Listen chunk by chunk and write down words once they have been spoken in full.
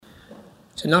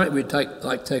Tonight we'd like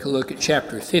to take a look at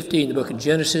chapter 50 in the book of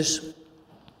Genesis.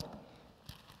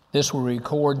 This will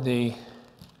record the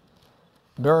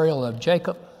burial of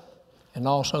Jacob and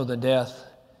also the death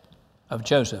of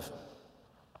Joseph.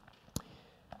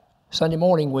 Sunday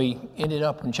morning we ended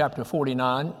up in chapter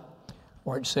 49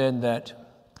 where it said that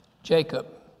Jacob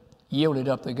yielded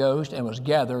up the ghost and was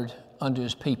gathered unto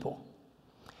his people.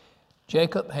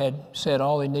 Jacob had said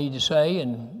all he needed to say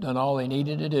and done all he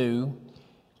needed to do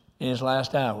in his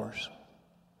last hours.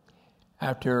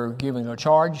 After giving a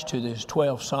charge to his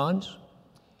 12 sons,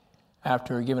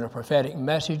 after giving a prophetic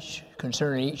message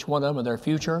concerning each one of them and their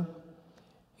future,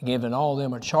 giving all of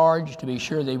them a charge to be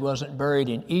sure that he wasn't buried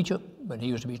in Egypt, but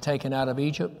he was to be taken out of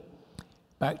Egypt,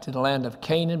 back to the land of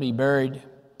Canaan, be buried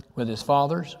with his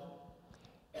fathers.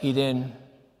 He then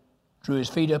drew his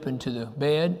feet up into the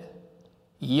bed,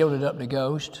 yielded up the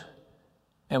ghost,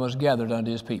 and was gathered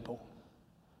unto his people.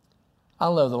 I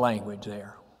love the language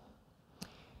there.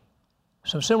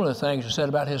 Some similar things are said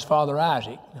about his father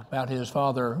Isaac, about his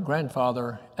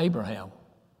grandfather Abraham.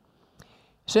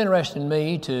 It's interesting to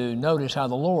me to notice how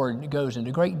the Lord goes into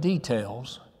great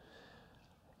details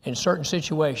in certain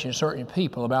situations, certain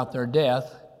people about their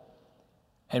death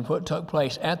and what took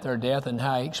place at their death and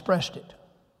how he expressed it.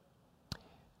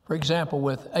 For example,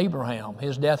 with Abraham,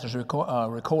 his death is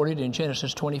recorded in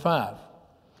Genesis 25.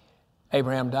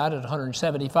 Abraham died at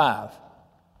 175.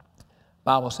 The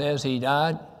Bible says he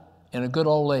died in a good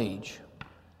old age,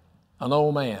 an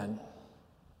old man,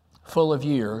 full of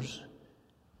years,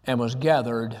 and was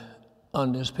gathered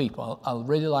unto his people. I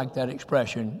really like that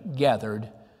expression, gathered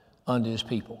unto his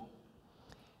people.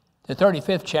 The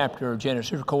 35th chapter of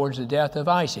Genesis records the death of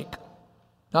Isaac.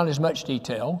 Not as much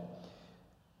detail.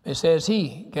 It says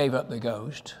he gave up the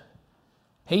ghost.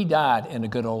 He died in a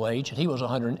good old age, and he was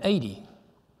 180.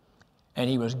 And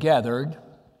he was gathered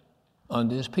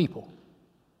unto his people.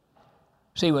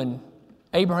 See, when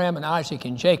Abraham and Isaac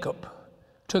and Jacob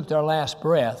took their last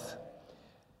breath,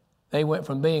 they went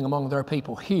from being among their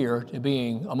people here to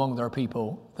being among their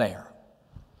people there.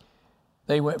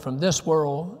 They went from this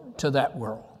world to that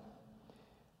world.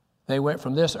 They went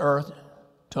from this earth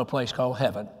to a place called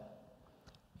heaven.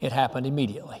 It happened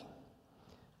immediately.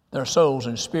 Their souls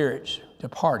and spirits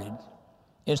departed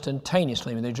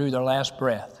instantaneously when they drew their last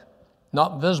breath,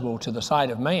 not visible to the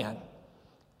sight of man,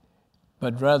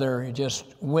 but rather it just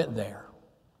went there.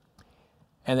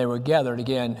 And they were gathered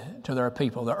again to their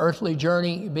people, the earthly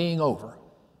journey being over.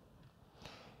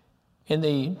 In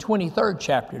the 23rd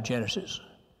chapter of Genesis,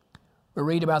 we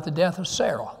read about the death of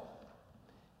Sarah.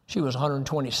 She was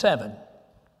 127.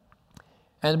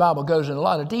 And the Bible goes into a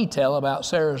lot of detail about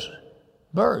Sarah's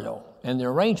burial and the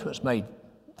arrangements made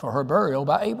for her burial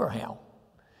by Abraham.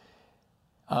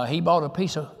 He bought a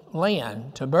piece of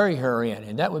land to bury her in,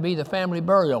 and that would be the family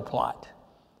burial plot.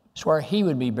 It's where he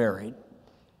would be buried,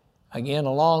 again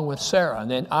along with Sarah,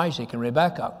 and then Isaac and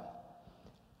Rebekah.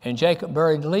 And Jacob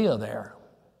buried Leah there,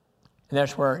 and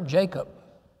that's where Jacob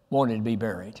wanted to be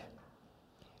buried.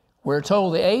 We're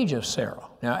told the age of Sarah.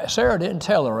 Now, Sarah didn't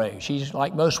tell her age. She's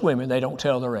like most women, they don't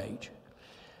tell their age.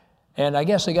 And I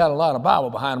guess they got a lot of Bible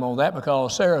behind them on that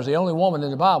because Sarah's the only woman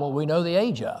in the Bible we know the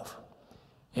age of.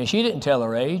 And she didn't tell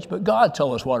her age, but God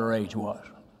told us what her age was.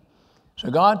 So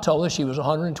God told us she was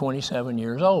 127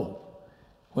 years old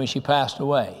when she passed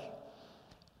away.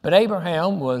 But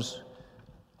Abraham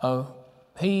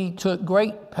he took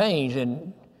great pains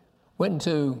and went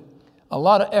into a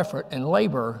lot of effort and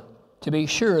labor to be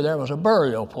sure there was a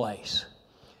burial place.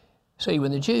 See,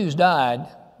 when the Jews died,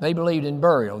 they believed in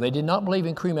burial. They did not believe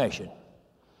in cremation.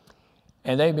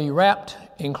 And they'd be wrapped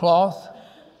in cloth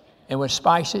and with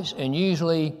spices, and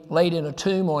usually laid in a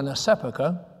tomb or in a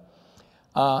sepulcher,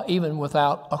 even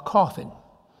without a coffin.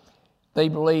 They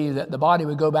believed that the body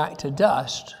would go back to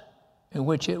dust in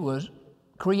which it was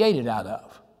created out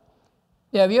of.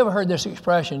 Yeah, have you ever heard this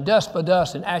expression, dust for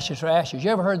dust and ashes for ashes?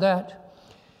 You ever heard that?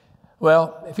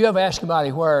 Well, if you ever ask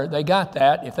somebody where they got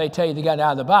that, if they tell you they got it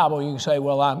out of the Bible, you can say,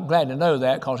 well, I'm glad to know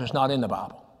that because it's not in the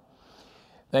Bible.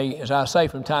 As I say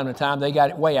from time to time, they got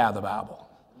it way out of the Bible.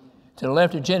 To the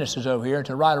left of Genesis over here,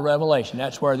 to the right of Revelation,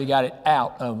 that's where they got it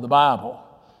out of the Bible.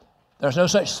 There's no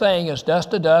such thing as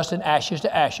dust to dust and ashes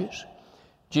to ashes.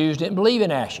 Jews didn't believe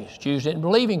in ashes. Jews didn't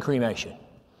believe in cremation.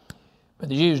 But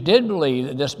the Jews did believe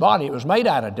that this body, it was made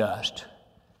out of dust,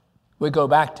 would go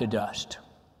back to dust.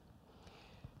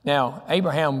 Now,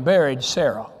 Abraham buried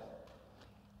Sarah.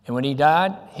 And when he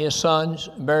died, his sons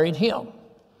buried him.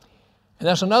 And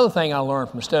that's another thing I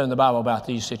learned from studying the Bible about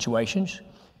these situations,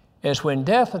 is when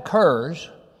death occurs,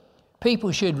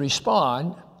 people should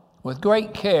respond with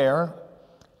great care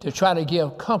to try to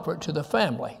give comfort to the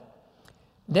family.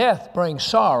 Death brings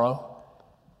sorrow.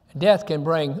 Death can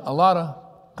bring a lot of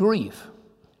grief.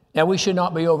 Now, we should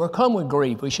not be overcome with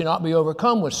grief. We should not be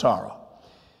overcome with sorrow.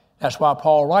 That's why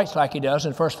Paul writes like he does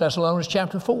in 1 Thessalonians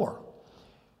chapter 4.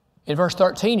 In verse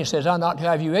 13, he says, "I not to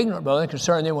have you ignorant, brethren,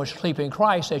 concerning them which sleep in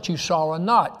Christ, that you sorrow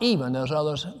not, even as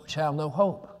others which have no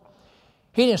hope."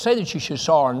 He didn't say that you should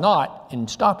sorrow not and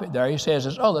stop it there. He says,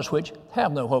 "as others which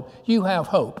have no hope." You have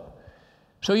hope.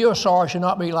 So your sorrow should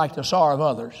not be like the sorrow of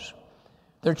others.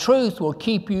 The truth will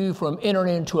keep you from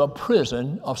entering into a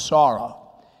prison of sorrow.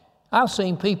 I've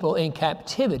seen people in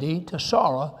captivity to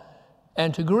sorrow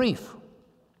and to grief.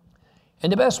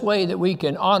 And the best way that we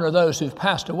can honor those who've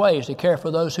passed away is to care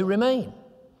for those who remain.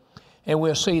 And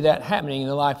we'll see that happening in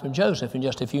the life of Joseph in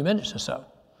just a few minutes or so.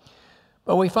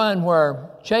 But we find where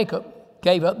Jacob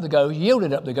gave up the ghost,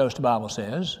 yielded up the ghost, the Bible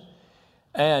says,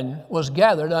 and was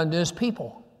gathered unto his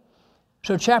people.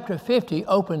 So chapter 50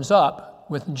 opens up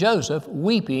with Joseph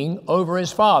weeping over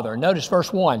his father. Notice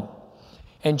verse 1.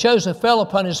 "And Joseph fell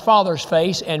upon his father's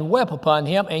face and wept upon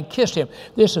him and kissed him."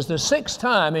 This is the 6th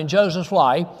time in Joseph's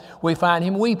life we find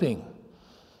him weeping.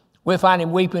 We'll find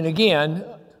him weeping again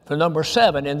for number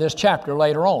 7 in this chapter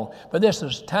later on. But this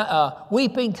is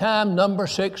weeping time number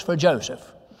 6 for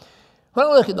Joseph. When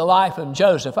I look at the life of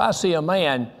Joseph, I see a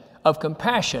man of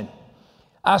compassion.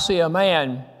 I see a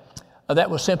man that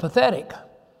was sympathetic.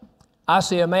 I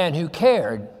see a man who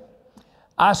cared.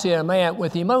 I see a man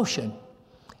with emotion.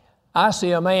 I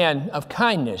see a man of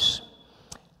kindness.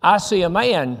 I see a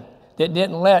man that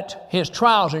didn't let his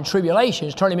trials and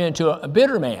tribulations turn him into a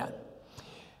bitter man.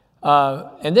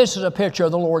 And this is a picture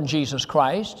of the Lord Jesus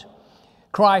Christ.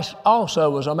 Christ also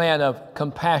was a man of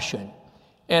compassion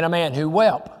and a man who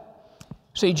wept.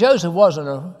 See, Joseph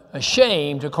wasn't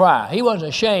ashamed to cry. He wasn't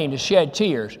ashamed to shed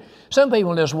tears. Some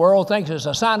people in this world think it's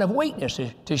a sign of weakness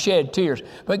to shed tears.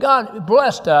 But God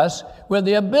blessed us with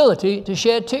the ability to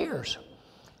shed tears.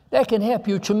 That can help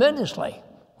you tremendously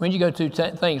when you go through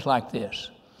things like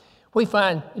this. We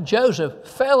find Joseph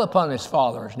fell upon his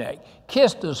father's neck,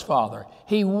 kissed his father.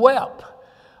 He wept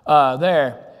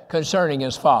there concerning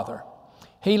his father.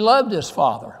 He loved his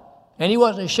father. And he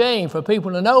wasn't ashamed for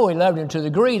people to know he loved him to the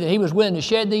degree that he was willing to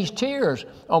shed these tears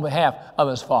on behalf of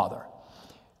his father.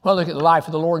 Well, look at the life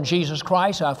of the Lord Jesus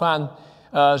Christ. I find,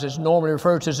 as it's normally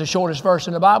referred to as the shortest verse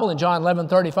in the Bible, in John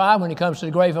 11:35, when he comes to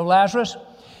the grave of Lazarus.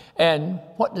 And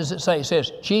what does it say? It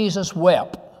says, Jesus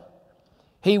wept.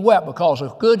 He wept because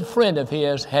a good friend of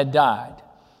his had died.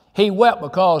 He wept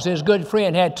because his good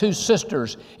friend had 2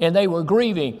 sisters, and they were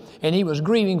grieving, and he was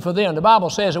grieving for them. The Bible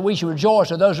says that we should rejoice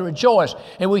with those that rejoice,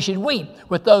 and we should weep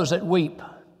with those that weep.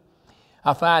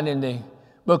 I find in the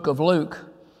book of Luke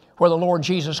where the Lord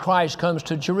Jesus Christ comes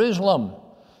to Jerusalem,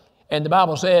 and the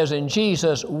Bible says, and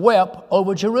Jesus wept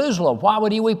over Jerusalem. Why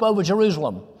would he weep over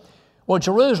Jerusalem? Well,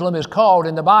 Jerusalem is called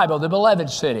in the Bible the beloved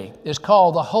city. It's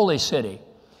called the holy city.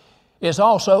 It's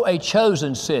also a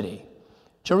chosen city.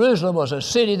 Jerusalem was a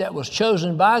city that was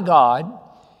chosen by God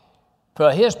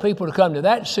for his people to come to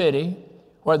that city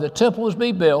where the temple was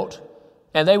be built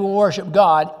and they will worship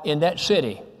God in that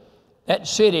city. That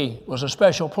city was a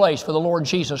special place for the Lord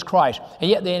Jesus Christ.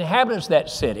 And yet the inhabitants of that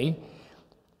city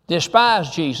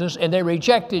despised Jesus and they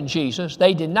rejected Jesus.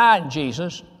 They denied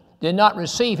Jesus, did not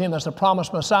receive him as the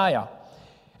promised Messiah.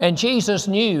 And Jesus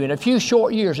knew in a few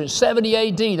short years, in 70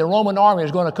 A.D., the Roman army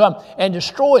was going to come and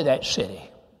destroy that city.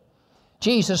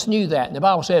 Jesus knew that. And the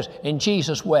Bible says, and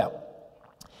Jesus wept.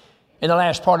 In the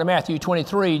last part of Matthew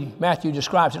 23, Matthew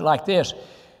describes it like this.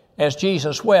 As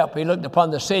Jesus wept, he looked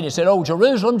upon the city and said, "Oh,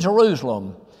 Jerusalem,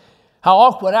 Jerusalem, how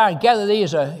oft would I gather thee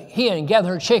as a hen gather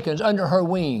her chickens under her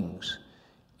wings,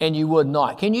 and you would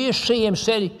not." Can you just see him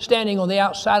standing on the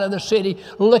outside of the city,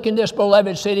 looking at this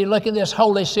beloved city, looking at this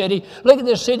holy city, looking at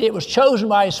this city that was chosen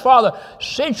by his father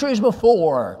centuries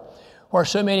before, where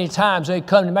so many times they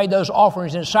come and made those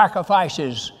offerings and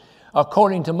sacrifices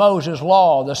according to Moses'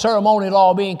 law, the ceremonial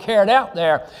law being carried out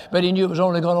there, but he knew it was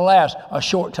only going to last a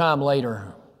short time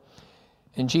later.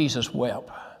 And Jesus wept.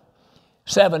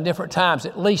 7 different times,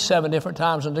 at least 7 different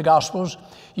times in the Gospels,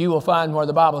 you will find where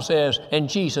the Bible says, and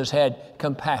Jesus had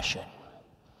compassion.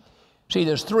 See,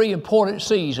 there's 3 important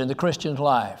C's in the Christian's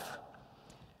life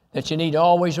that you need to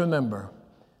always remember.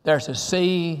 There's a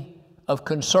C of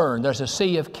concern, there's a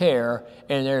C of care,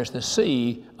 and there's the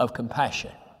C of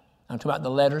compassion. I'm talking about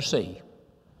the letter C.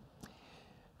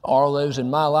 Are those in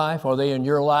my life? Are they in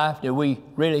your life? Do we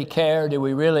really care? Are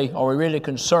we really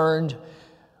concerned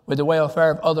with the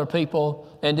welfare of other people?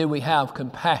 And do we have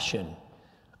compassion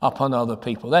upon other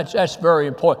people? That's very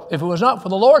important. If it was not for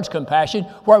the Lord's compassion,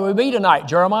 where would we be tonight?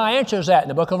 Jeremiah answers that in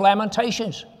the book of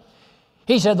Lamentations.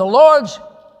 He said, the Lord's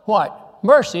what?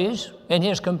 mercies and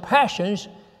His compassions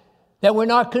that we're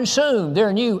not consumed.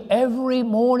 They're new every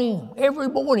morning. Every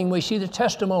morning we see the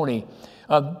testimony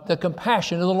of the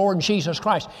compassion of the Lord Jesus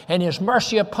Christ and His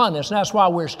mercy upon us. And that's why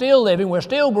we're still living, we're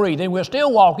still breathing, we're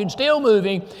still walking, still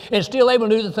moving, and still able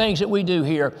to do the things that we do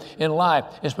here in life.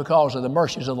 It's because of the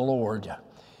mercies of the Lord.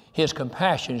 His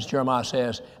compassions, Jeremiah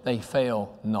says, they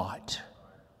fail not.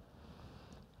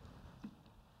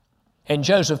 And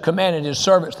Joseph commanded his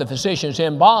servants, the physicians, to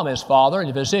embalm his father, and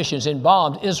the physicians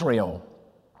embalmed Israel.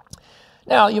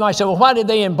 Now, you might say, well, why did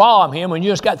they embalm him when you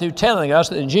just got through telling us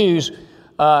that the Jews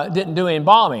didn't do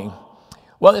embalming?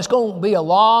 Well, it's going to be a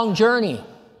long journey.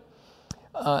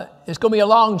 It's going to be a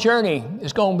long journey.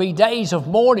 It's going to be days of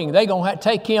mourning. They're going to have to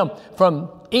take him from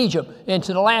Egypt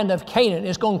into the land of Canaan.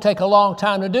 It's going to take a long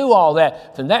time to do all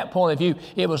that. From that point of view,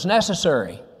 it was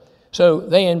necessary. So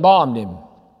they embalmed him.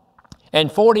 And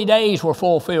 40 days were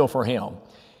fulfilled for him.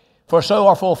 For so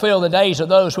are fulfilled the days of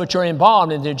those which are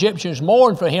embalmed, and the Egyptians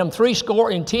mourned for him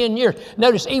 70 years.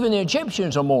 Notice, even the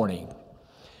Egyptians are mourning.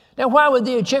 Now, why would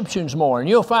the Egyptians mourn?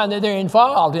 You'll find that they're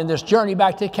involved in this journey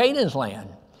back to Canaan's land.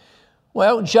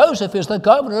 Well, Joseph is the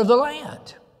governor of the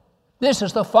land. This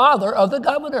is the father of the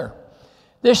governor.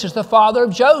 This is the father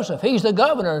of Joseph. He's the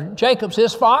governor. Jacob's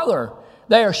his father.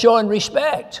 They are showing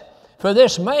respect for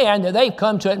this man that they've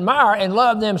come to admire and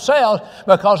love themselves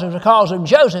because of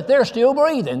Joseph. They're still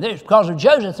breathing. Because of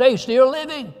Joseph, they're still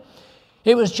living.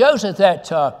 It was Joseph that,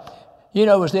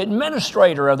 was the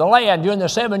administrator of the land during the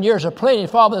 7 years of plenty,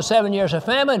 followed by the 7 years of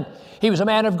famine. He was a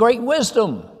man of great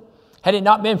wisdom. Had it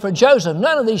not been for Joseph,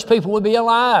 none of these people would be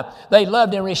alive. They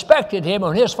loved and respected him.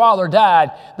 When his father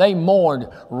died, they mourned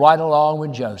right along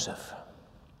with Joseph.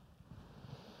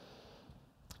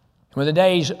 When the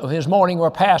days of his mourning were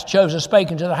past, Joseph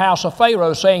spake unto the house of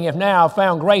Pharaoh, saying, If now I have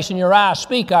found grace in your eyes,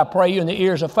 speak, I pray you, in the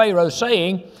ears of Pharaoh,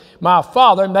 saying, My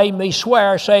father made me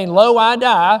swear, saying, Lo, I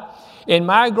die in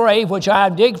my grave, which I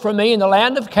have digged for me in the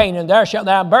land of Canaan. There shalt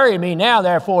thou bury me. Now,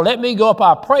 therefore, let me go up,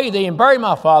 I pray thee, and bury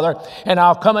my father, and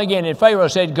I'll come again. And Pharaoh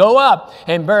said, Go up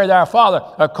and bury thy father,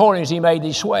 according as he made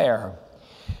thee swear.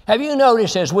 Have you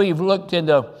noticed, as we've looked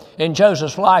in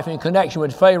Joseph's life in connection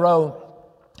with Pharaoh,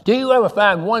 do you ever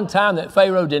find one time that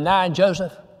Pharaoh denied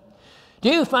Joseph? Do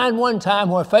you find one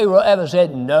time where Pharaoh ever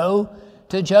said no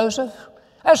to Joseph?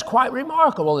 That's quite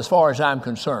remarkable as far as I'm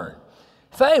concerned.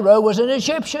 Pharaoh was an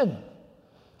Egyptian.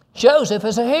 Joseph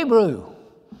is a Hebrew.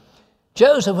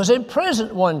 Joseph was in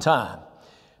prison one time.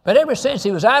 But ever since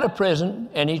he was out of prison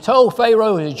and he told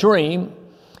Pharaoh his dream,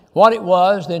 what it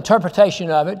was, the interpretation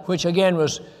of it, which again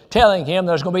was telling him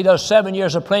there's going to be those 7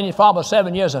 years of plenty followed by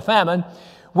 7 years of famine,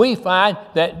 we find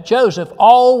that Joseph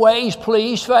always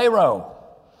pleased Pharaoh.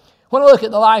 When I look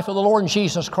at the life of the Lord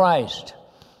Jesus Christ,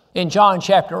 in John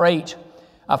chapter 8,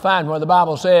 I find where the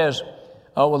Bible says,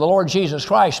 the Lord Jesus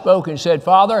Christ spoke and said,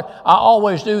 Father, I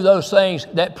always do those things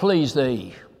that please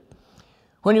thee.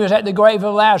 When he was at the grave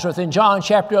of Lazarus in John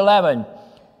chapter 11,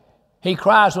 he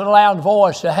cries with a loud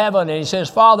voice to heaven and he says,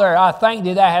 Father, I thank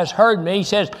thee thou hast heard me. He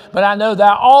says, but I know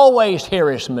thou always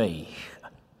hearest me.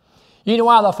 You know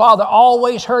why the Father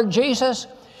always heard Jesus?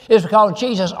 It's because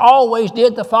Jesus always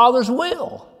did the Father's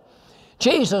will.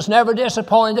 Jesus never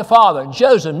disappointed the Father.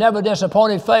 Joseph never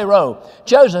disappointed Pharaoh.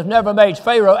 Joseph never made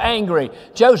Pharaoh angry.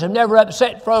 Joseph never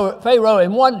upset Pharaoh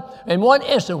in one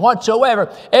instant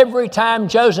whatsoever. Every time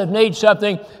Joseph needed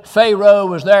something, Pharaoh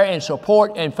was there in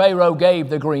support and Pharaoh gave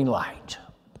the green light.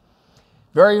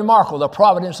 Very remarkable, the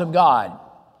providence of God.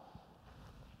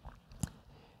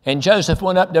 And Joseph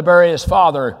went up to bury his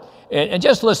father. And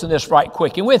just listen to this right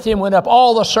quick. And with him went up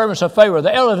all the servants of Pharaoh,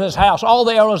 the elders of his house, all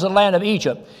the elders of the land of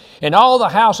Egypt, and all the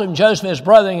house of Joseph and his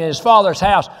brethren and his father's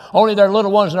house. Only their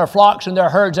little ones and their flocks and their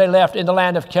herds they left in the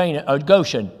land of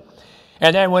Goshen.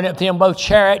 And then went up to him both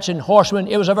chariots and horsemen.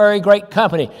 It was a very great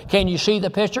company. Can you see the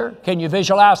picture? Can you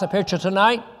visualize the picture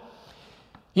tonight?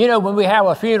 You know, when we have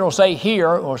a funeral, say here,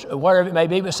 or wherever it may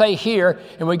be, but say here,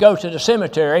 and we go to the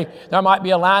cemetery, there might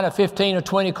be a line of 15 or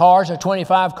 20 cars or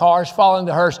 25 cars following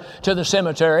the hearse to the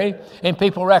cemetery, and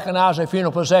people recognize their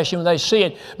funeral procession when they see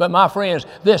it. But my friends,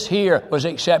 this here was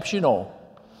exceptional.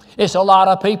 It's a lot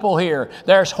of people here.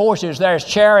 There's horses, there's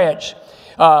chariots,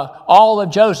 all of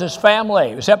Joseph's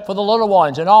family, except for the little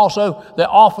ones, and also the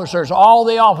officers, all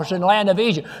the officers in the land of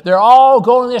Egypt. They're all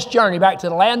going this journey back to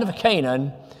the land of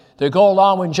Canaan to go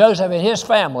along with Joseph and his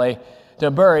family to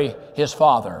bury his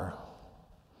father.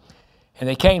 And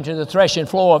they came to the threshing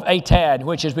floor of Atad,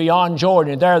 which is beyond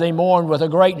Jordan. And there they mourned with a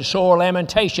great and sore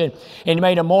lamentation. And he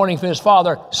made a mourning for his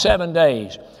father 7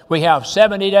 days. We have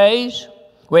 70 days.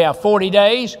 We have 40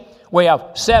 days. We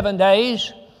have 7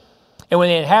 days. And when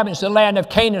the inhabitants of the land of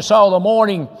Canaan saw the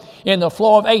mourning in the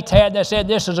floor of Atad, they said,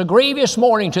 This is a grievous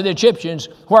mourning to the Egyptians,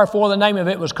 wherefore the name of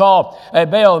it was called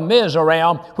Abel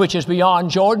Mizraim, which is beyond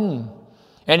Jordan.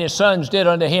 And his sons did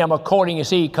unto him according as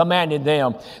he commanded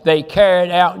them. They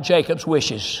carried out Jacob's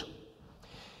wishes.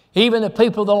 Even the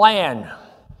people of the land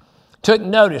took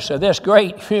notice of this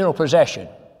great funeral procession.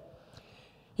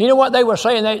 You know what they were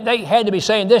saying? They had to be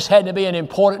saying this had to be an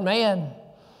important man.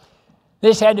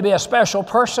 This had to be a special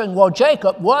person. Well,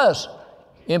 Jacob was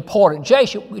important.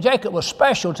 Jacob was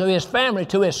special to his family,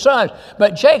 to his sons.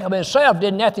 But Jacob himself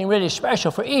did nothing really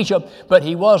special for Egypt, but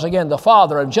he was, again, the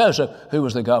father of Joseph, who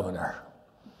was the governor.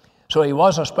 So he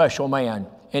was a special man,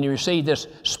 and he received this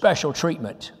special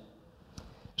treatment.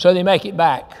 So they make it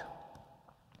back.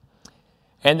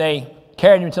 And they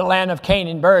carried him to the land of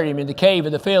Canaan, buried him in the cave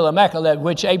of the field of Machpelah,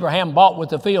 which Abraham bought with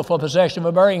the field for possession of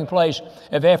a burying place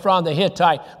of Ephron the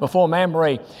Hittite before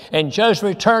Mamre. And Joseph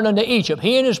returned unto Egypt,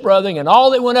 he and his brethren, and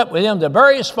all that went up with him to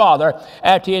bury his father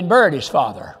after he had buried his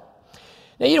father.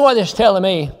 Now, you know what this is telling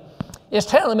me? It's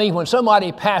telling me when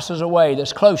somebody passes away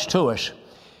that's close to us,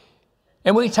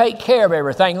 and we take care of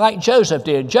everything like Joseph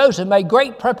did. Joseph made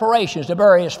great preparations to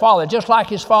bury his father, just like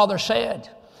his father said.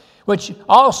 Which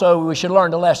also we should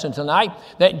learn the lesson tonight,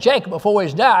 that Jacob, before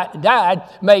he died,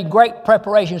 made great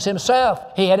preparations himself.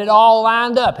 He had it all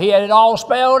lined up. He had it all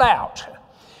spelled out.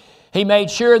 He made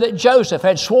sure that Joseph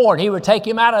had sworn he would take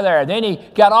him out of there. Then he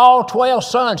got all 12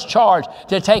 sons charged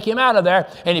to take him out of there,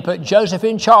 and he put Joseph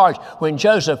in charge. When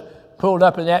Joseph pulled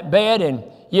up in that bed and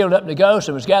yielded up the ghost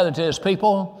and was gathered to his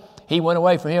people, he went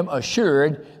away from him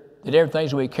assured that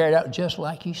everything's going to be carried out just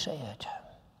like he said.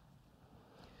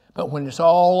 But when it's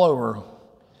all over,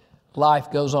 life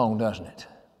goes on, doesn't it?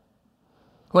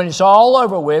 When it's all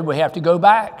over with, we have to go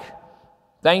back.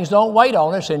 Things don't wait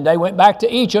on us, and they went back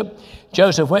to Egypt.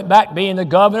 Joseph went back being the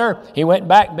governor. He went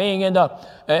back being in the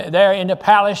there in the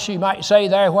palace, you might say,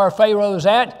 there where Pharaoh was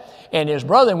at. And his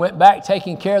brother went back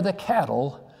taking care of the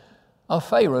cattle of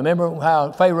Pharaoh. Remember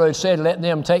how Pharaoh had said, let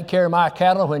them take care of my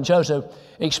cattle, when Joseph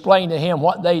explained to him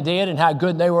what they did and how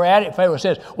good they were at it. Pharaoh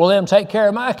says, well, let them take care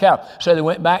of my cattle. So they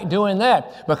went back doing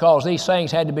that because these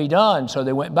things had to be done. So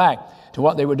they went back to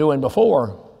what they were doing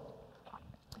before.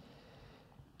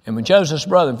 And when Joseph's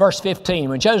brother, verse 15,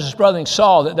 when Joseph's brethren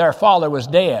saw that their father was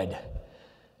dead,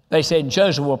 they said,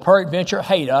 Joseph will peradventure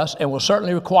hate us and will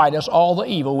certainly requite us all the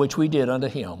evil which we did unto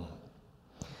him.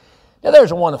 Now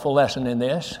there's a wonderful lesson in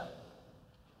this.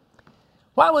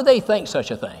 Why would they think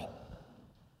such a thing?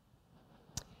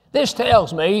 This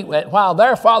tells me that while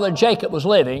their father Jacob was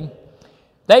living,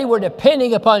 they were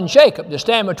depending upon Jacob to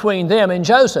stand between them and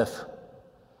Joseph.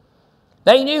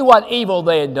 They knew what evil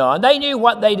they had done. They knew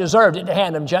what they deserved at the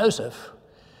hand of Joseph.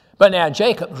 But now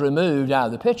Jacob's removed out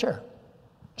of the picture.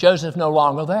 Joseph's no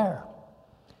longer there.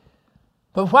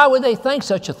 But why would they think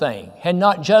such a thing? Had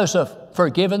not Joseph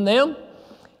forgiven them?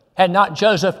 Had not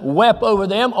Joseph wept over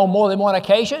them on more than one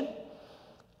occasion?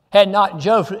 Had not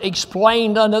Joseph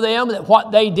explained unto them that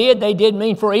what they did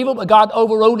mean for evil, but God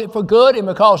overrode it for good, and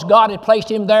because God had placed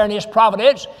him there in his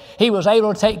providence, he was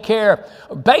able to take care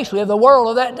basically of the world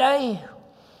of that day.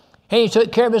 He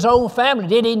took care of his own family.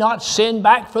 Did he not send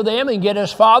back for them and get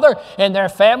his father and their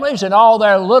families and all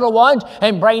their little ones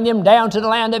and bring them down to the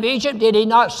land of Egypt? Did he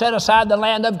not set aside the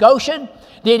land of Goshen?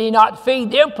 Did he not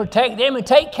feed them, protect them, and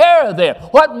take care of them?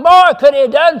 What more could he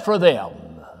have done for them?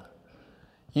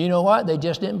 You know what? They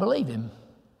just didn't believe him.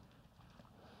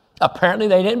 Apparently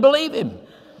they didn't believe him.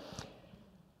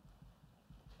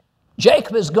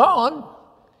 Jacob is gone,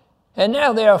 and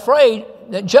now they're afraid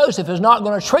that Joseph is not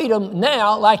going to treat them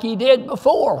now like he did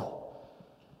before.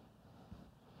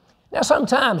 Now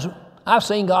sometimes I've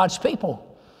seen God's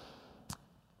people,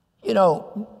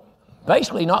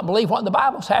 basically not believe what the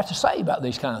Bible has to say about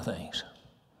these kind of things.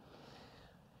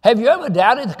 Have you ever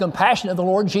doubted the compassion of the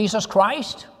Lord Jesus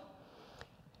Christ?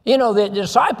 The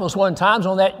disciples one time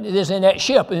in that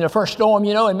ship in the first storm,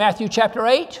 in Matthew chapter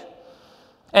 8.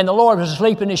 And the Lord was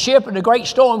asleep in the ship, and a great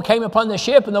storm came upon the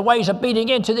ship, and the waves are beating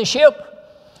into the ship.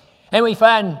 And we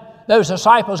find those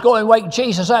disciples go and wake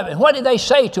Jesus up. And what did they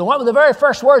say to him? What were the very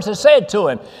first words they said to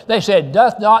him? They said,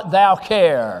 doth not thou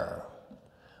care?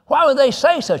 Why would they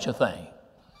say such a thing?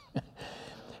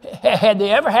 Had they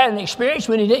ever had an experience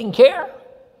when he didn't care?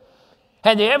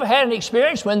 Had they ever had an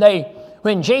experience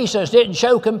when Jesus didn't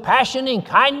show compassion and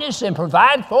kindness and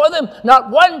provide for them? Not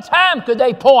one time could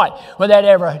they point where that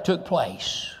ever took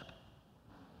place.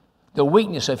 The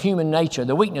weakness of human nature,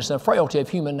 the weakness and frailty of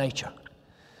human nature.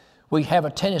 We have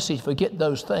a tendency to forget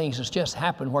those things that's just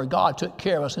happened where God took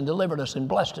care of us and delivered us and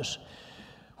blessed us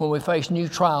when we face new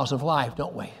trials of life,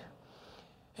 don't we?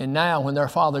 And now when their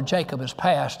father Jacob has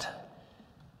passed,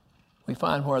 we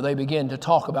find where they begin to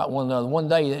talk about one another. One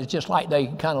day, it's just like they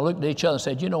kind of looked at each other and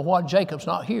said, you know what, Jacob's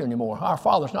not here anymore. Our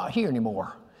father's not here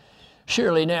anymore.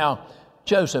 Surely now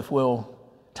Joseph will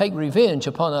take revenge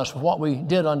upon us for what we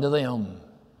did unto them.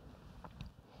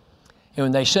 And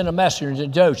when they sent a messenger to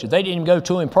Joseph, they didn't even go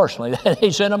to him personally.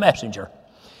 They sent a messenger.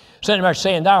 Sent a messenger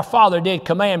saying, our father did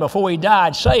command before he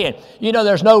died, saying, you know,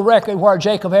 there's no record where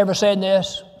Jacob ever said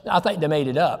this. I think they made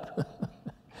it up.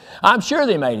 I'm sure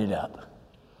they made it up.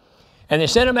 And they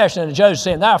sent a messenger to Joseph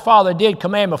saying, thy father did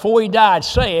command before he died,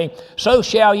 saying, so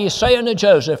shall ye say unto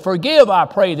Joseph, forgive, I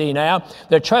pray thee now,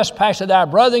 the trespass of thy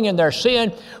brethren and their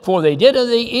sin, for they did unto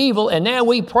thee evil, and now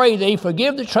we pray thee,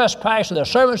 forgive the trespass of the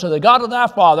servants of the God of thy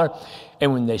father.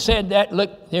 And when they said that,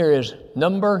 look, here is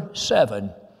number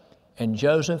 7, and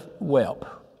Joseph wept.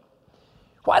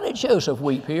 Why did Joseph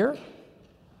weep here?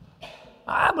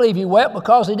 I believe he wept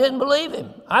because he didn't believe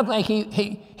him. I think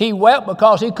he wept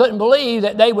because he couldn't believe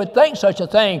that they would think such a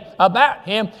thing about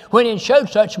him when he showed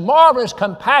such marvelous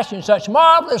compassion, such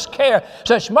marvelous care,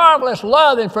 such marvelous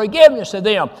love and forgiveness to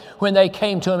them when they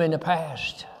came to him in the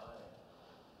past.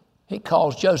 It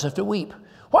caused Joseph to weep.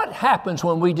 What happens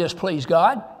when we displease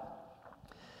God?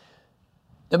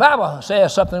 The Bible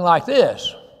says something like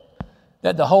this,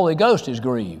 that the Holy Ghost is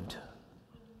grieved.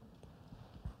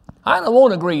 I don't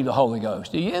want to grieve the Holy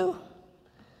Ghost, do you?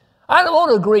 I don't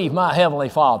want to grieve my Heavenly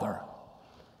Father.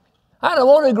 I don't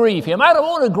want to grieve Him. I don't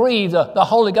want to grieve the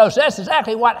Holy Ghost. That's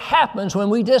exactly what happens when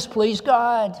we displease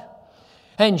God.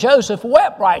 And Joseph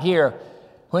wept right here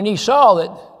when he saw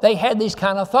that they had these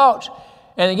kind of thoughts.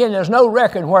 And again, there's no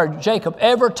record where Jacob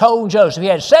ever told Joseph. He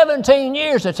had 17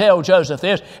 years to tell Joseph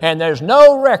this, and there's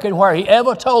no record where he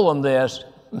ever told him this.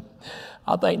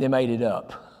 I think they made it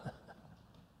up.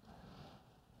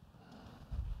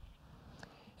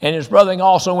 And his brother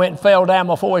also went and fell down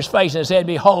before his face and said,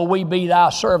 behold, we be thy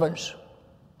servants.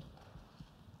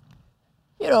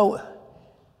 You know,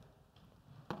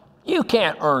 you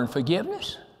can't earn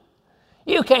forgiveness.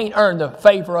 You can't earn the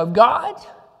favor of God.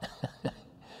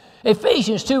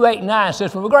 Ephesians 2:8-9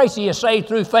 says, for the grace he is saved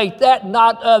through faith, that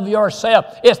not of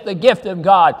yourself. It's the gift of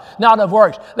God, not of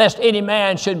works, lest any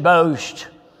man should boast.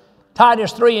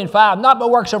 Titus 3:5, not by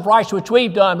works of righteousness which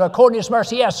we've done, but according to His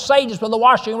mercy, He has saved us by the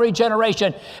washing and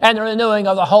regeneration and the renewing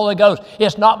of the Holy Ghost.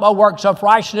 It's not by works of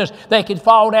righteousness. They could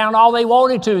fall down all they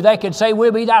wanted to. They could say,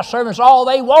 we'll be thy servants all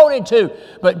they wanted to.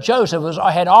 But Joseph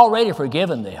had already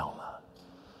forgiven them.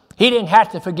 He didn't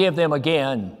have to forgive them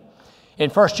again. In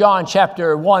 1 John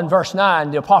chapter 1, verse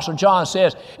 9, the Apostle John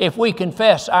says, if we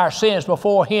confess our sins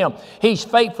before Him, He's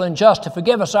faithful and just to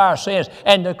forgive us our sins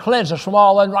and to cleanse us from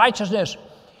all unrighteousness.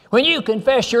 When you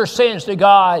confess your sins to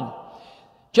God,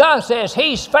 John says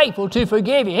He's faithful to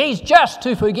forgive you. He's just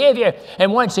to forgive you.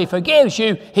 And once He forgives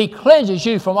you, He cleanses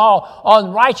you from all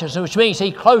unrighteousness, which means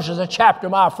He closes a chapter,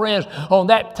 my friends, on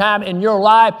that time in your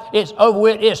life. It's over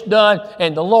with, it's done,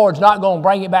 and the Lord's not going to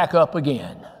bring it back up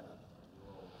again.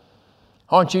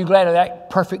 Aren't you glad of that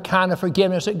perfect kind of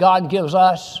forgiveness that God gives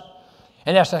us?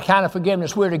 And that's the kind of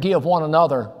forgiveness we're to give one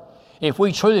another. If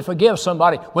we truly forgive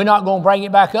somebody, we're not going to bring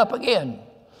it back up again.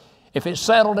 If it's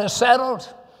settled, it's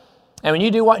settled. And when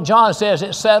you do what John says,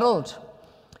 it's settled.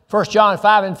 1 John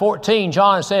 5:14,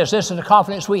 John says, this is the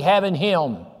confidence we have in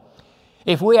Him.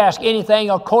 If we ask anything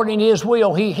according to His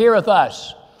will, He heareth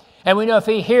us. And we know if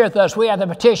He heareth us, we have the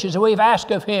petitions that we've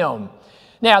asked of Him.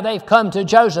 Now, they've come to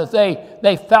Joseph.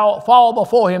 They fall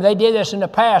before him. They did this in the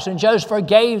past, and Joseph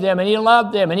forgave them, and he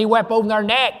loved them, and he wept over their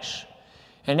necks.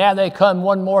 And now they come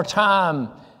one more time.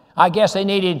 I guess they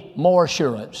needed more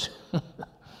assurance.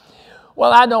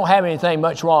 Well, I don't have anything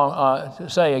much wrong to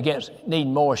say against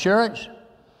needing more assurance.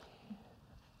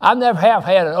 I never have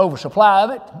had an oversupply of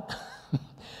it.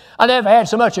 I never had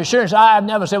so much assurance. I've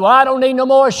never said, well, I don't need no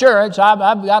more assurance. I've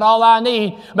got all I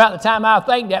need. About the time I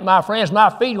think that, my friends, my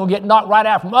feet will get knocked right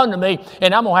out from under me,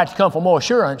 and I'm going to have to come for more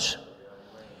assurance.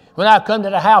 When I come to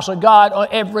the house of God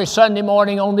every Sunday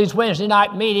morning on these Wednesday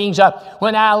night meetings,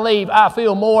 when I leave, I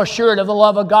feel more assured of the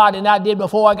love of God than I did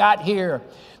before I got here.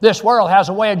 This world has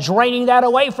a way of draining that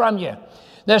away from you.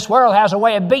 This world has a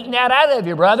way of beating that out of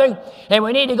you, brother. And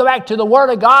we need to go back to the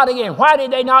Word of God again. Why did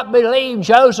they not believe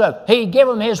Joseph? He gave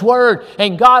them His Word,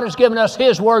 and God has given us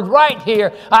His Word right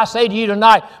here. I say to you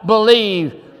tonight,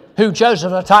 believe who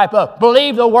Joseph's a type of.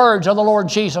 Believe the words of the Lord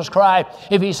Jesus Christ.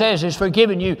 If He says He's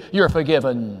forgiven you, you're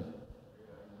forgiven.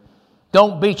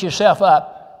 Don't beat yourself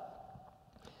up.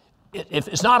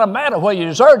 It's not a matter of whether you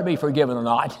deserve to be forgiven or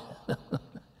not.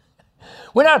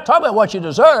 We're not talking about what you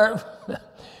deserve.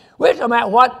 We're talking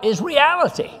about what is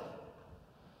reality.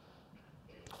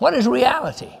 What is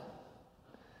reality?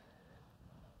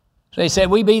 So he said,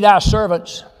 we be thy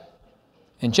servants.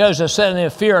 And Joseph said to them,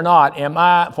 fear not,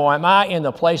 for am I in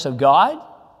the place of God?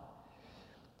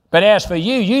 But as for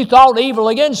you, you thought evil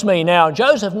against me. Now,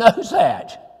 Joseph knows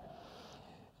that.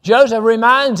 Joseph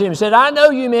reminds him, said, I know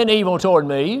you meant evil toward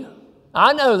me.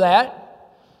 I know that.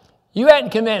 You hadn't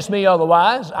convinced me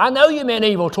otherwise. I know you meant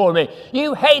evil toward me.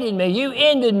 You hated me. You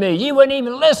ended me. You wouldn't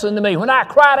even listen to me when I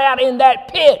cried out in that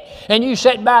pit. And you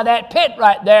sat by that pit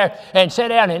right there and sat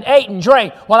down and ate and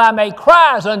drank while I made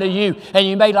cries unto you, and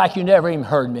you made like you never even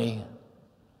heard me.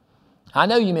 I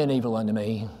know you meant evil unto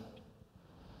me,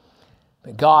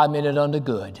 but God meant it unto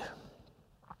good,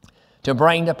 to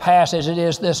bring to pass as it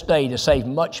is this day, to save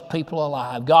much people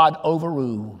alive. God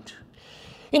overruled.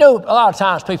 You know, a lot of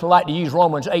times people like to use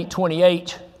Romans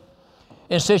 8:28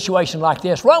 in situations like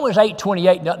this. Romans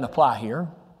 8:28 doesn't apply here.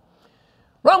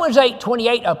 Romans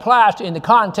 8:28 applies in the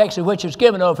context of which it's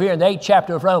given over here in the 8th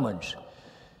chapter of Romans.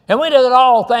 And we know that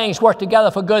all things work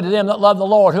together for good to them that love the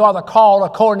Lord, who are the called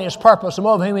according to his purpose, and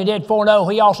of whom he did foreknow,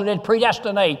 he also did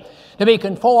predestinate to be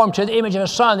conformed to the image of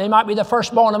his Son, that he might be the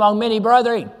firstborn among many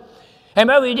brethren. And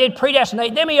when he did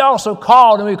predestinate, them he also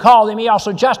called, and we called them, he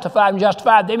also justified, and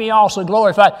justified them he also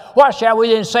glorified. What shall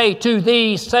we then say to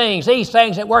these things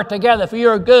that work together for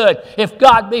your good? If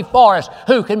God be for us,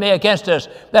 who can be against us?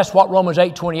 That's what Romans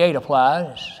 8:28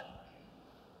 applies.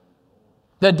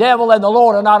 The devil and the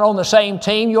Lord are not on the same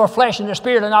team. Your flesh and the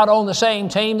spirit are not on the same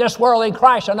team. This world and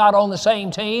Christ are not on the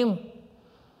same team.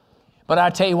 But I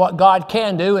tell you what God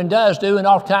can do and does do and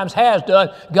oftentimes has done.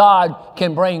 God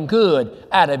can bring good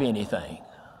out of anything.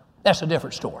 That's a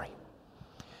different story.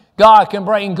 God can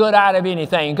bring good out of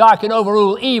anything. God can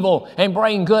overrule evil and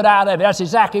bring good out of it. That's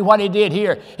exactly what he did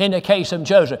here in the case of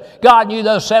Joseph. God knew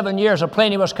those 7 years of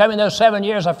plenty was coming. Those 7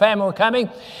 years of famine were coming.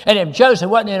 And if Joseph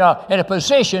wasn't in a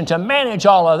position to manage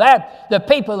all of that, the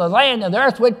people of the land and the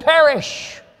earth would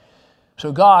perish.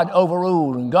 So God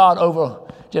overruled and God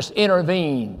just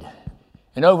intervened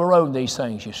and overrode these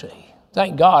things, you see.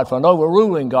 Thank God for an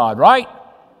overruling God, right?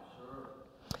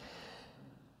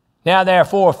 Now,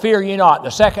 therefore, fear ye not.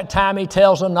 The second time he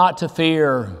tells them not to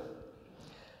fear.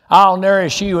 I'll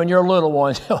nourish you and your little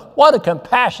ones. What a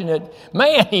compassionate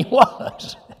man he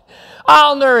was.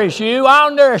 I'll nourish you.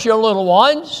 I'll nourish your little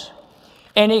ones.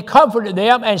 And he comforted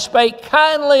them and spake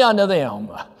kindly unto them.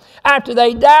 After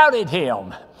they doubted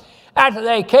him, after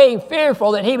they came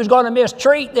fearful that he was going to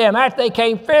mistreat them, after they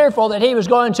came fearful that he was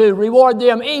going to reward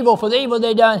them evil for the evil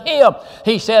they done him,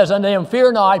 he says unto them,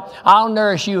 fear not, I'll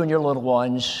nourish you and your little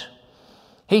ones.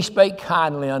 He spake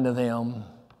kindly unto them.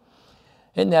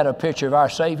 Isn't that a picture of our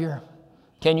Savior?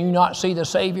 Can you not see the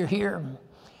Savior here?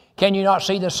 Can you not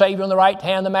see the Savior on the right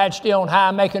hand, the Majesty on high,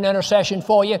 making intercession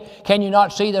for you? Can you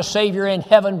not see the Savior in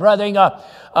heaven, brethren,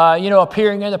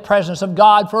 appearing in the presence of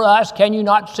God for us? Can you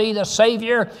not see the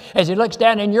Savior as he looks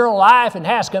down in your life and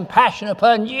has compassion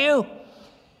upon you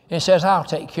and says, I'll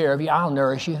take care of you, I'll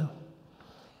nourish you?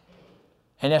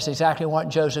 And that's exactly what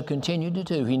Joseph continued to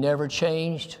do. He never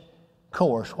changed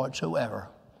course whatsoever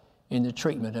in the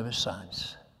treatment of his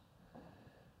sons.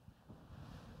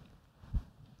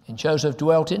 And Joseph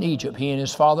dwelt in Egypt, he and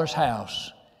his father's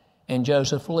house, and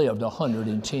Joseph lived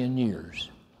 110 years.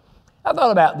 I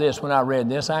thought about this when I read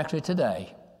this actually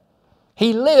today.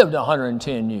 He lived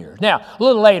 110 years. Now, a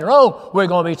little later on, we're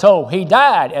going to be told he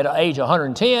died at the age of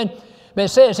 110, but it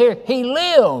says here he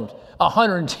lived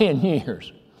 110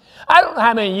 years. I don't know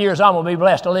how many years I'm going to be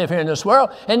blessed to live here in this world,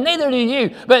 and neither do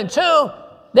you. But until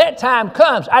that time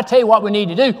comes, I tell you what we need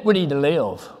to do. We need to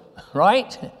live,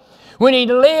 right? We need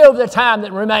to live the time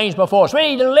that remains before us. We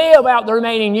need to live out the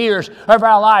remaining years of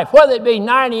our life, whether it be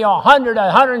 90 or 100 or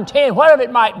 110, whatever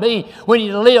it might be. We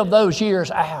need to live those years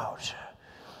out.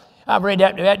 I've read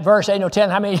that verse, ain't no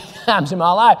telling how many times in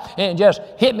my life, and it just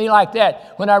hit me like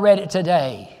that when I read it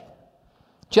today.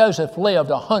 Joseph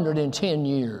lived 110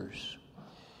 years.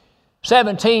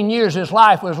 17 years of his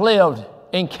life was lived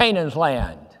in Canaan's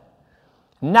land.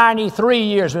 93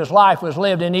 years of his life was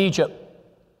lived in Egypt.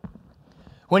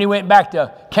 When he went back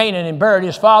to Canaan and buried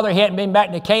his father, he hadn't been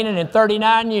back to Canaan in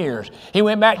 39 years. He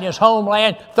went back to his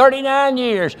homeland 39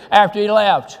 years after he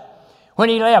left. When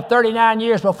he left 39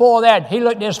 years before that, he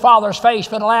looked at his father's face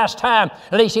for the last time.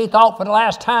 At least he thought for the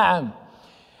last time.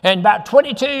 And about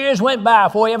 22 years went by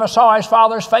before he ever saw his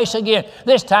father's face again.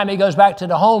 This time he goes back to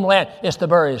the homeland. It's to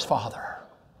bury his father.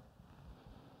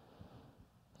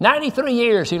 93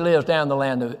 years he lives down the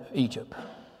land of Egypt.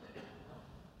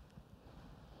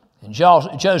 And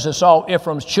Joseph saw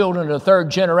Ephraim's children of the third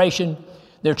generation.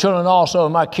 Their children also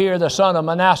of Machir, the son of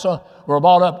Manasseh, were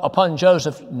brought up upon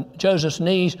Joseph's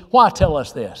knees. Why tell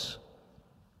us this?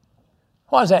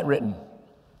 Why is that written?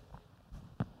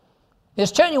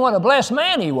 It's telling you what a blessed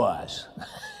man he was.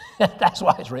 That's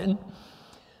why it's written.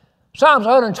 Psalms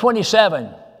 127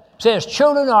 says,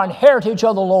 children are an heritage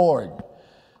of the Lord.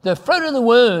 The fruit of the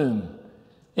womb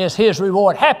is his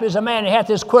reward. Happy is a man that hath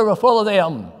his quiver full of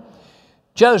them.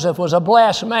 Joseph was a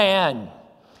blessed man.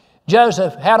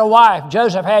 Joseph had a wife.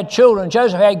 Joseph had children.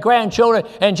 Joseph had grandchildren.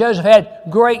 And Joseph had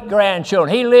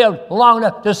great-grandchildren. He lived long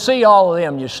enough to see all of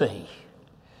them, you see.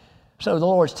 So the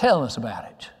Lord's telling us about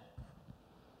it.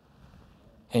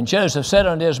 And Joseph said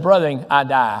unto his brethren, I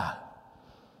die.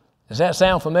 Does that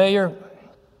sound familiar?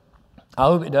 I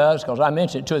hope it does, because I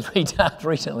mentioned it 2 or 3 times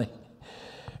recently.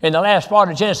 In the last part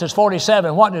of Genesis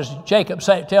 47, what does Jacob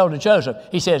tell to Joseph?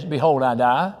 He says, behold, I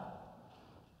die.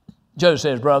 Joseph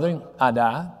says, brethren, I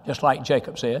die, just like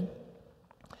Jacob said.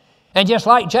 And just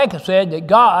like Jacob said that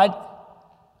God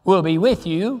will be with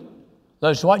you,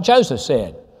 that's what Joseph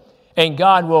said. And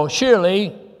God will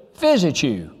surely visit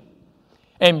you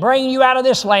and bring you out of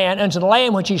this land unto the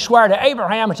land which he swore to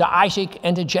Abraham and to Isaac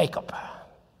and to Jacob.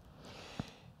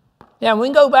 Now, we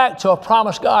can go back to a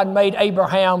promise God made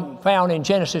Abraham found in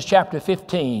Genesis chapter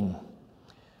 15,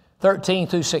 13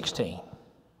 through 16.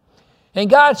 And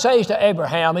God says to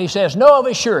Abraham, he says, know of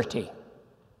a surety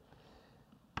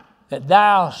that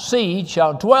thy seed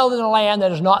shall dwell in a land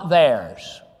that is not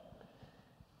theirs.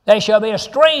 They shall be a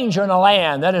stranger in a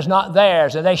land that is not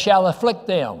theirs, and they shall afflict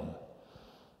them.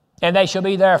 And they shall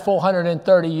be there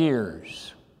 430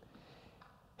 years.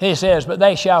 He says, but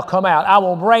they shall come out. I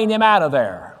will bring them out of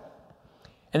there.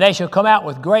 And they shall come out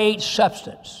with great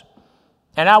substance.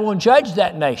 And I will judge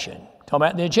that nation. Talking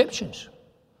about the Egyptians,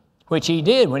 which he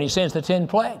did when he sends the 10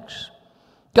 plagues.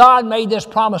 God made this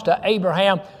promise to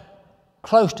Abraham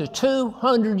close to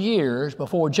 200 years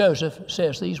before Joseph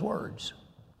says these words.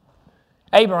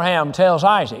 Abraham tells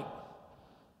Isaac.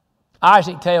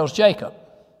 Isaac tells Jacob.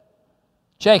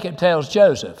 Jacob tells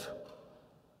Joseph.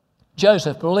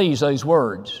 Joseph believes those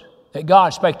words that God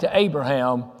spake to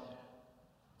Abraham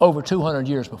over 200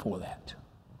 years before that.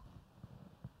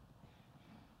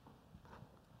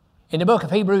 In the book of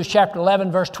Hebrews chapter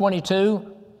 11, verse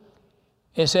 22,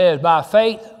 it says, by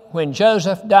faith, when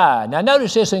Joseph died. Now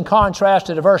notice this in contrast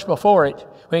to the verse before it,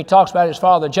 when he talks about his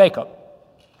father Jacob.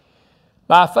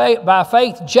 By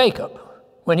faith, Jacob,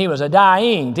 when he was a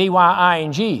dying,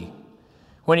 D-Y-I-N-G,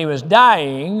 when he was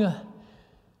dying,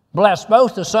 blessed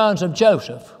both the sons of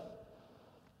Joseph,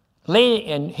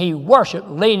 and he worshiped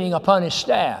leaning upon his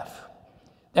staff.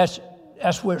 That's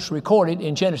what's recorded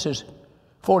in Genesis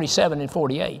 47 and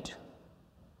 48.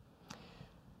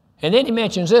 And then he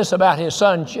mentions this about his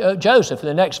son Joseph in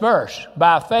the next verse.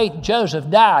 By faith, Joseph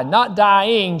died. Not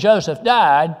dying, Joseph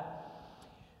died.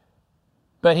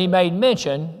 But he made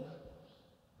mention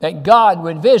that God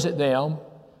would visit them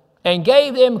and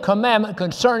gave them commandment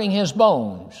concerning his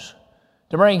bones,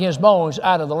 to bring his bones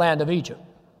out of the land of Egypt.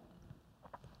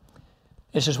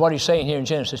 This is what he's saying here in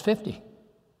Genesis 50.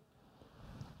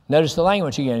 Notice the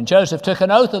language again. Joseph took an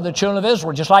oath of the children of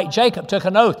Israel, just like Jacob took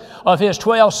an oath of his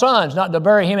 12 sons, not to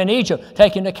bury him in Egypt,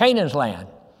 take him to Canaan's land.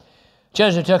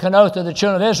 Joseph took an oath of the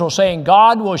children of Israel, saying,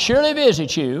 God will surely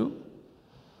visit you.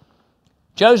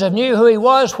 Joseph knew who he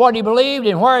was, what he believed,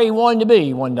 and where he wanted to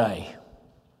be one day.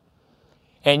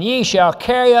 And ye shall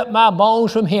carry up my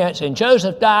bones from hence. And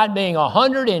Joseph died being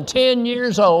 110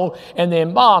 years old, and they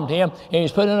embalmed him, and he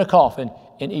was put in a coffin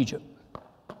in Egypt.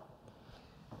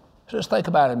 So let's think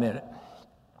about it a minute.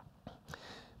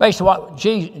 Based on what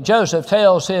Joseph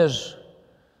tells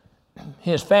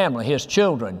his family, his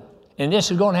children, and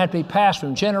this is going to have to be passed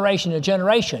from generation to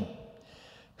generation,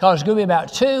 because it's going to be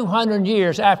about 200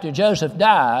 years after Joseph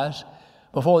dies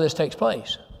before this takes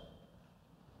place.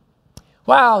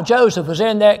 While Joseph was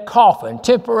in that coffin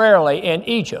temporarily in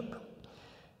Egypt,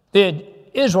 the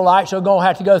Israelites are going to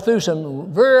have to go through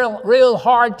some real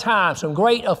hard times, some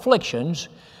great afflictions.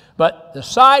 But the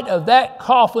sight of that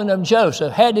coffin of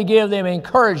Joseph had to give them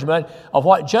encouragement of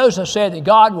what Joseph said, that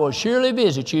God will surely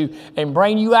visit you and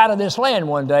bring you out of this land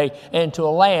one day into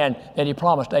a land that he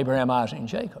promised Abraham, Isaac, and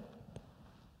Jacob.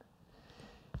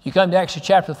 You come to Exodus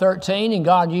chapter 13, and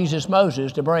God uses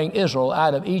Moses to bring Israel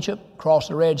out of Egypt, across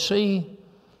the Red Sea.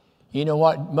 You know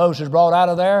what Moses brought out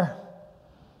of there?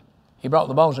 He brought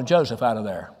the bones of Joseph out of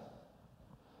there.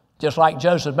 Just like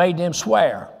Joseph made them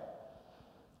swear.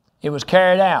 It was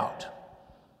carried out.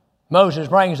 Moses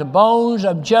brings the bones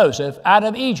of Joseph out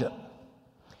of Egypt.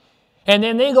 And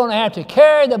then they're going to have to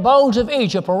carry the bones of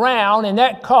Egypt around in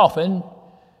that coffin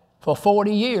for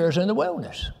 40 years in the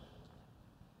wilderness.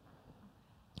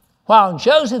 While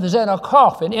Joseph is in a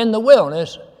coffin in the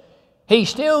wilderness, he's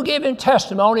still giving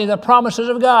testimony of the promises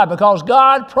of God, because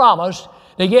God promised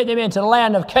to get them into the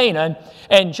land of Canaan.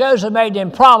 And Joseph made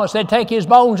them promise they'd take his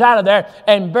bones out of there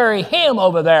and bury him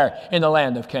over there in the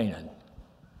land of Canaan.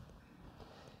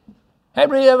 Have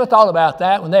you ever thought about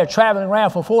that when they're traveling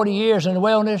around for 40 years in the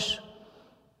wilderness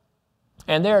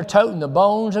and they're toting the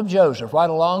bones of Joseph right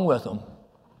along with them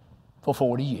for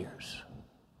 40 years?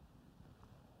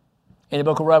 In the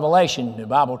book of Revelation, the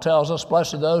Bible tells us,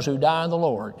 blessed are those who die in the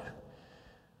Lord,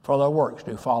 for their works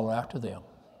do follow after them.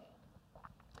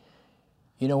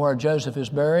 You know where Joseph is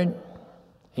buried?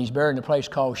 He's buried in a place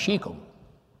called Shechem.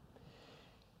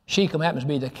 Shechem happens to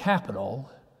be the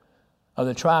capital of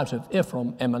the tribes of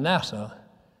Ephraim and Manasseh,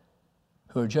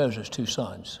 who are Joseph's two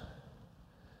sons.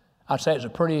 I'd say it's a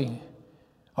pretty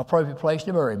appropriate place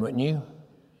to bury him, wouldn't you?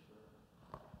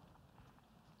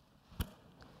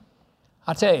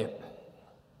 I tell you,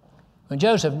 when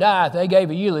Joseph died, they gave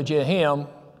a eulogy of him.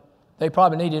 They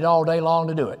probably needed all day long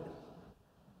to do it.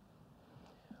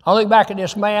 I look back at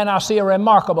this man, I see a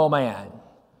remarkable man.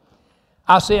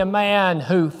 I see a man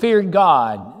who feared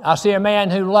God. I see a man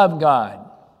who loved God.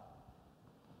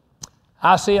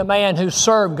 I see a man who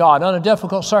served God under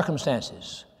difficult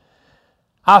circumstances.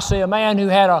 I see a man who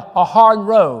had a hard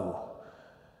road.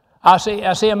 I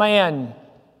see a man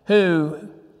who,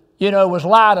 was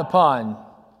lied upon.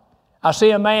 I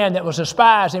see a man that was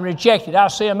despised and rejected. I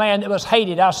see a man that was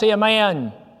hated. I see a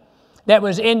man that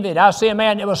was envied. I see a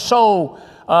man that was sold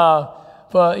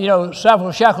for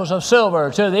several shekels of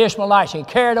silver to the Ishmaelites and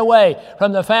carried away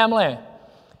from the family.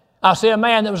 I see a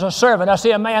man that was a servant. I see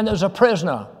a man that was a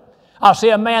prisoner. I see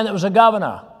a man that was a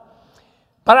governor.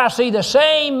 But I see the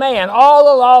same man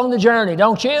all along the journey,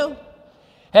 don't you?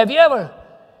 Have you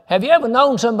ever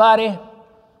known somebody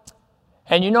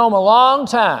and you know them a long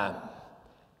time,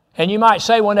 and you might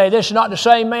say one day, this is not the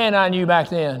same man I knew back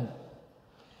then.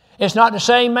 It's not the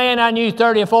same man I knew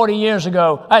 30 or 40 years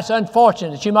ago. That's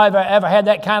unfortunate that you might have ever had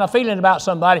that kind of feeling about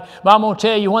somebody. But I'm going to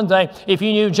tell you one thing. If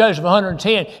you knew Joseph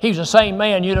 110, he was the same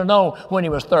man you'd have known when he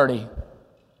was 30.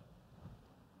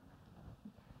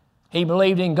 He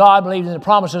believed in God, believed in the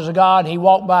promises of God. He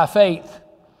walked by faith.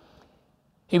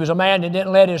 He was a man that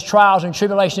didn't let his trials and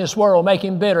tribulations in this world make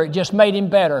him bitter. It just made him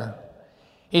better.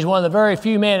 He's one of the very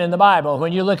few men in the Bible.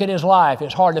 When you look at his life,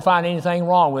 it's hard to find anything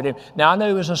wrong with him. Now, I knew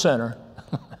he was a sinner.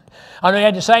 I knew he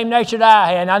had the same nature that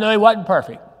I had, and I knew he wasn't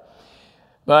perfect.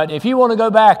 But if you want to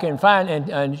go back and find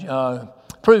and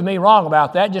prove me wrong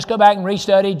about that, just go back and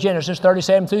restudy Genesis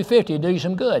 37 through 50. It'll do you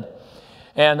some good.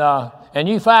 And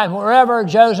you find wherever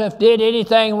Joseph did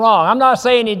anything wrong, I'm not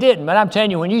saying he didn't, but I'm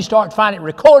telling you, when you start to find it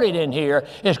recorded in here,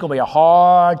 it's going to be a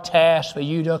hard task for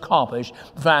you to accomplish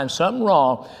to find something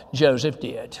wrong Joseph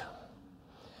did.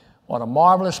 What a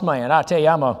marvelous man. I tell you,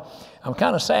 I'm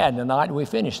kind of sad tonight we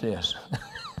finished this.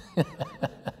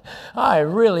 I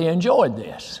really enjoyed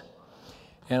this.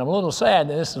 And I'm a little sad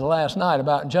that this is the last night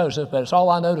about Joseph, but it's all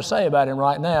I know to say about him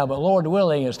right now. But Lord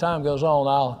willing, as time goes on,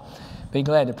 I'll be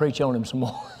glad to preach on him some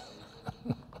more.